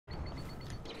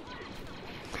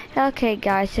Okay,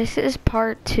 guys, this is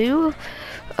part 2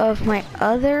 of my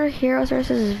other heroes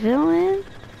versus villain.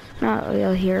 Not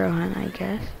real hero hunt, I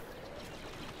guess.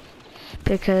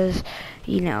 Because,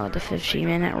 you know, the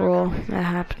 15-minute rule that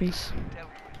happens.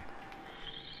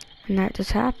 And that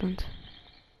just happened.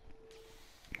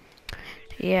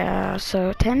 Yeah,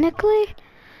 so technically,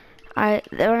 what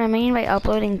I mean by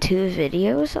uploading 2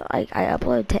 videos, like I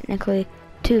upload technically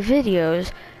 2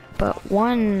 videos, but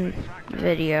one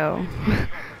video,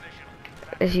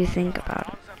 if you think about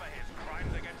it.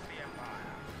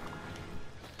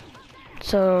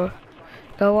 So,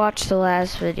 go watch the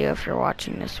last video if you're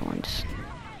watching this one. Just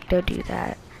go do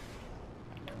that.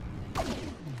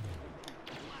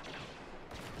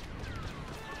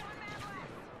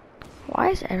 Why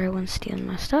is everyone stealing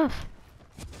my stuff?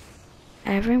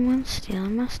 Everyone's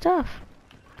stealing my stuff.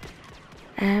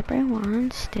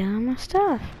 Everyone's stealing my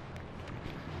stuff.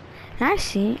 And I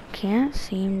can't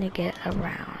seem to get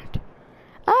around.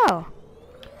 Oh!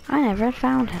 I never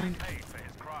found him.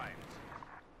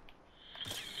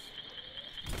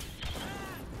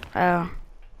 Oh.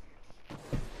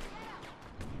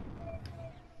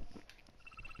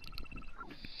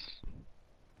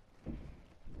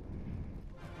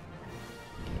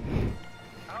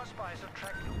 Our spies have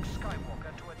tracked Luke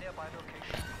Skywalker to a nearby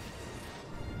location.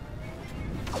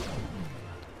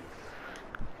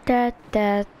 Da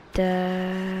da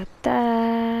da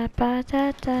da ba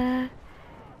da da.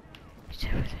 It's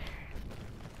over there.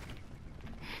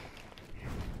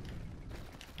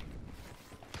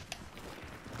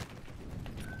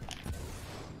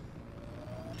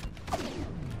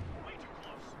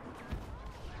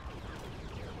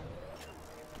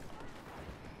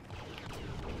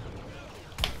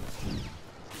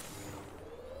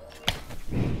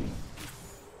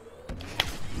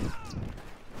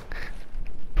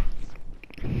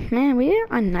 Man, we did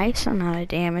a nice amount of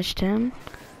damage to him,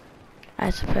 I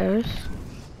suppose.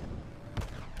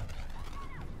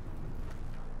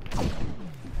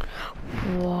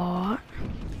 What?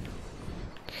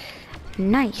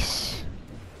 Nice.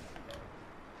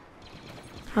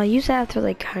 I'll use that after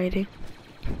like hiding.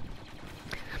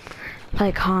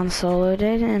 Like Han Solo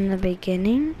did in the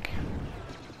beginning.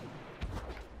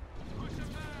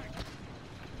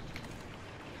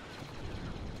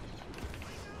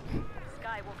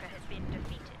 Skywalker has been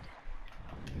defeated.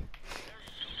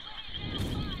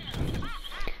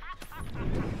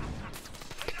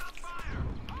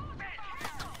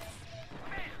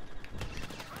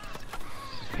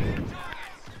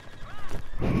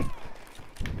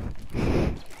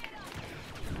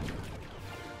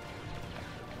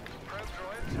 Probe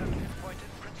droids have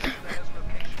pinpointed Princess Leia's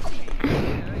location.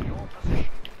 Near your position.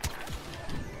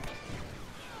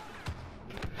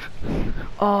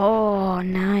 Oh,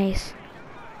 nice.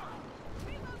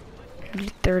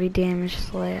 30 damage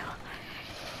to Leia.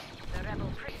 The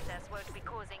rebel princess won't be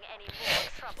causing any more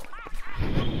trouble.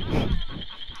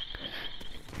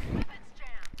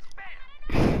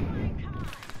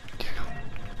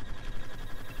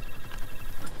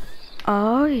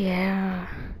 Oh yeah.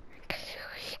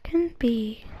 Can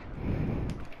be.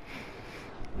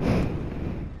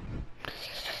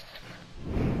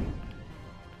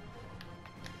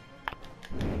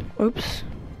 Oops.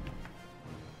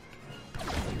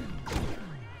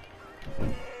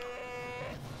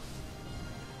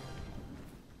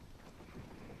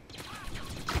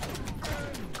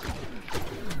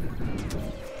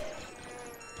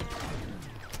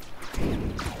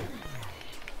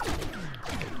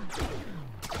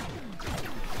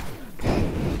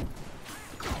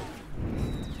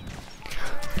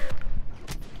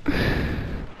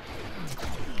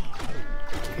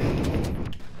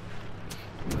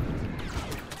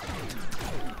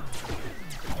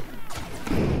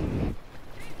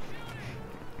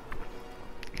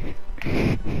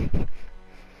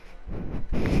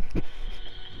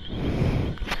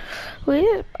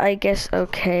 We're, I guess,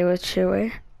 okay with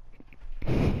Chewie.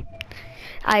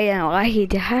 I know why he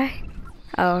died.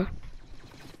 Oh.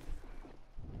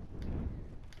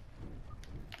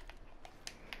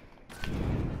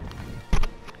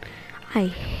 I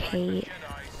hate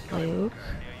Luke.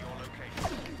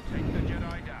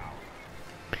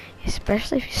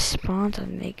 Especially if he spawns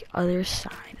on the other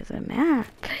side of the map.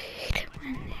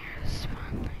 When they're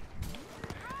spawning.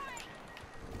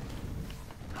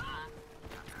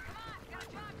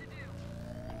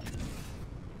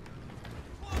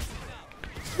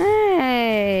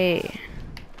 Hey!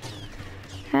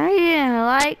 How you didn't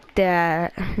like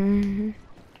that?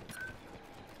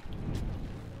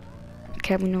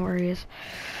 Kevin, know where he is.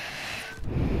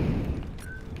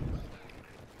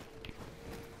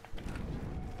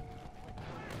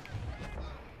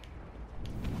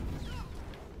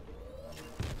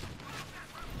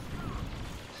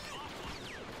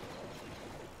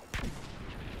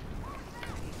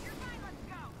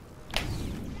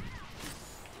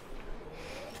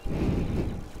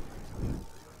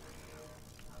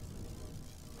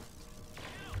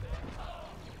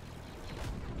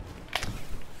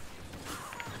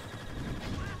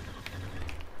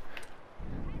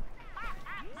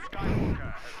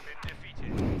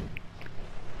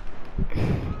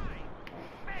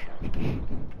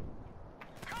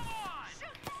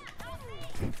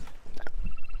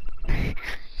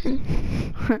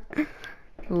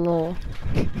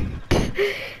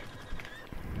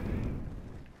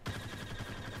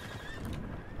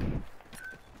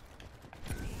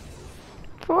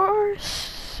 Wars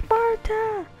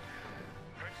Sparta.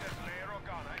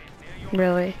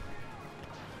 Really?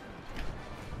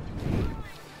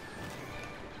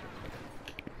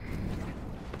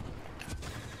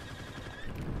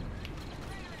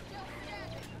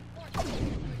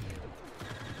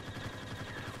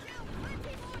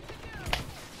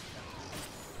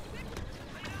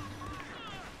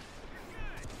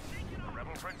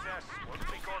 Rebel princess won't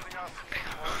be causing us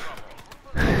any more trouble.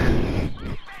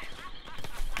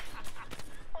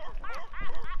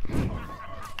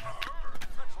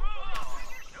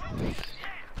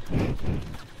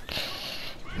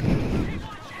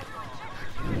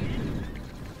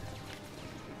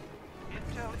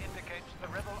 Intel indicates the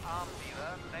rebel arm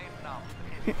dealer named Num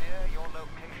is near your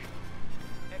location.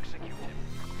 Execute him.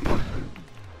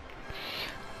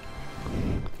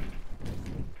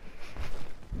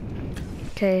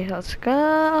 Okay, let's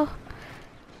go.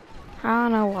 I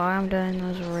don't know why I'm doing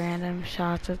those random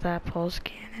shots with that pulse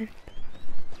cannon.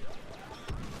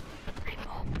 I'm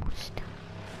almost done.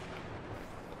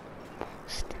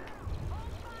 Almost done.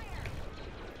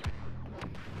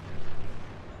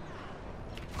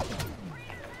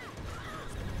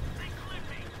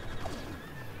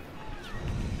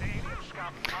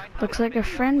 Looks like a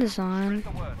friend is on.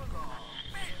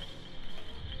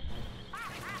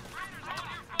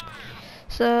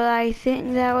 So I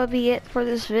think that would be it for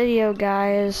this video,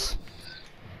 guys.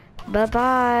 Bye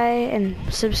bye, and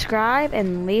subscribe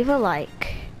and leave a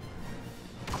like.